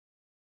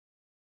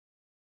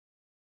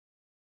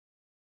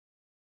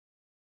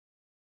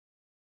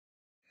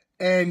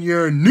And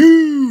your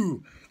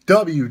new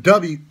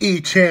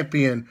WWE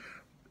Champion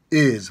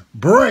is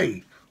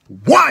Bray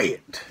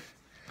Wyatt.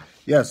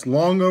 Yes,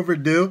 long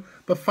overdue,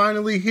 but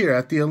finally here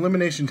at the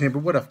Elimination Chamber.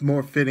 What a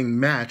more fitting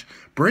match.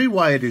 Bray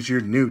Wyatt is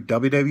your new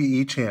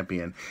WWE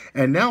Champion,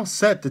 and now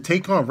set to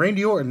take on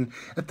Randy Orton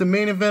at the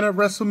main event of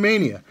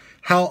WrestleMania.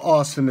 How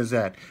awesome is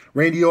that?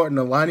 Randy Orton,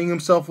 aligning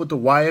himself with the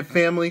Wyatt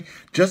family,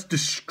 just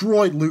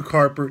destroyed Luke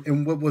Harper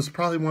in what was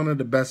probably one of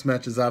the best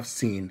matches I've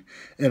seen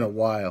in a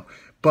while.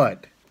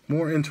 But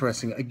more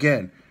interesting,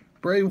 again,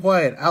 Bray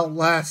Wyatt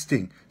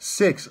outlasting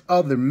 6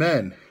 other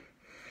men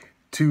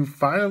to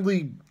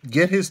finally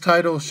get his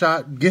title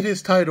shot, get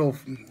his title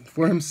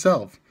for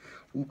himself.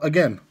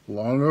 Again,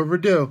 long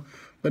overdue,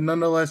 but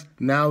nonetheless,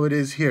 now it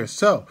is here.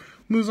 So,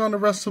 moves on to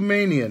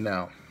WrestleMania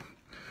now.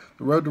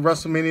 The road to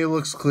WrestleMania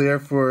looks clear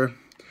for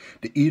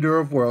the Eater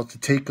of Worlds to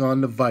take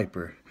on the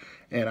Viper,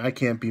 and I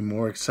can't be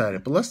more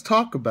excited. But let's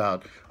talk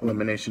about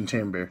Elimination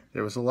Chamber.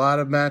 There was a lot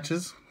of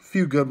matches, a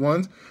few good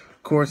ones.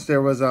 Of course,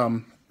 there was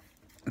the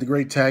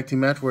great tag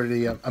team match where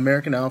the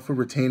American Alpha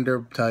retained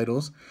their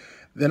titles.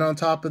 Then on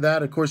top of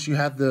that, of course, you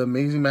have the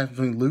amazing match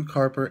between Luke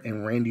Harper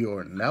and Randy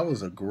Orton. That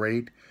was a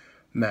great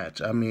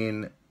match. I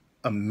mean,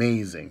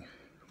 amazing.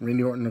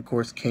 Randy Orton, of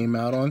course, came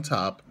out on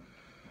top.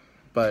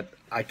 But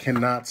I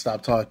cannot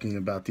stop talking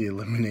about the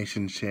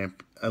Elimination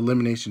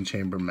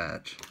Chamber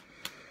match.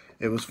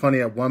 It was funny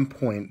at one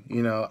point,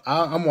 you know,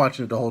 I'm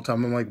watching it the whole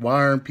time. I'm like,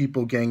 why aren't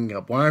people ganging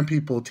up? Why aren't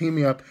people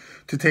teaming up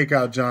to take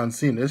out John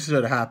Cena? This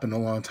should have happened a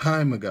long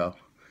time ago.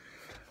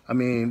 I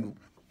mean,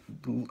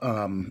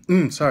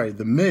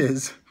 The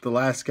Miz, the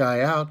last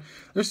guy out,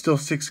 there's still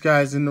 6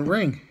 guys in the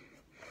ring.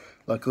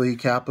 Luckily, he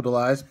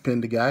capitalized,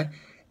 pinned a guy,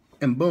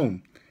 and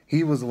boom,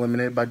 he was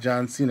eliminated by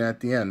John Cena at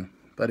the end.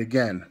 But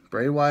again,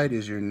 Bray Wyatt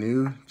is your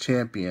new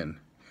champion.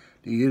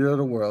 The Eater of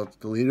the World,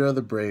 the leader of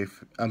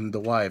the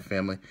Wyatt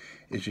family,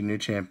 is your new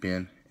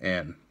champion.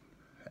 And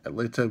at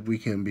LitTube, we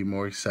can be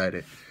more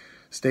excited.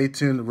 Stay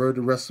tuned. The road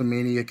to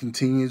WrestleMania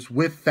continues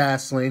with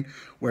Fastlane,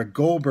 where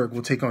Goldberg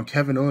will take on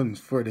Kevin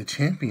Owens for the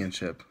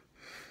championship,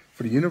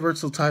 for the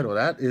Universal title.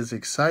 That is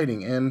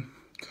exciting. And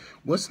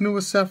what's new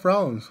with Seth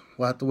Rollins?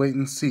 We'll have to wait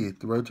and see.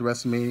 The road to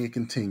WrestleMania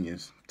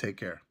continues. Take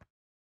care.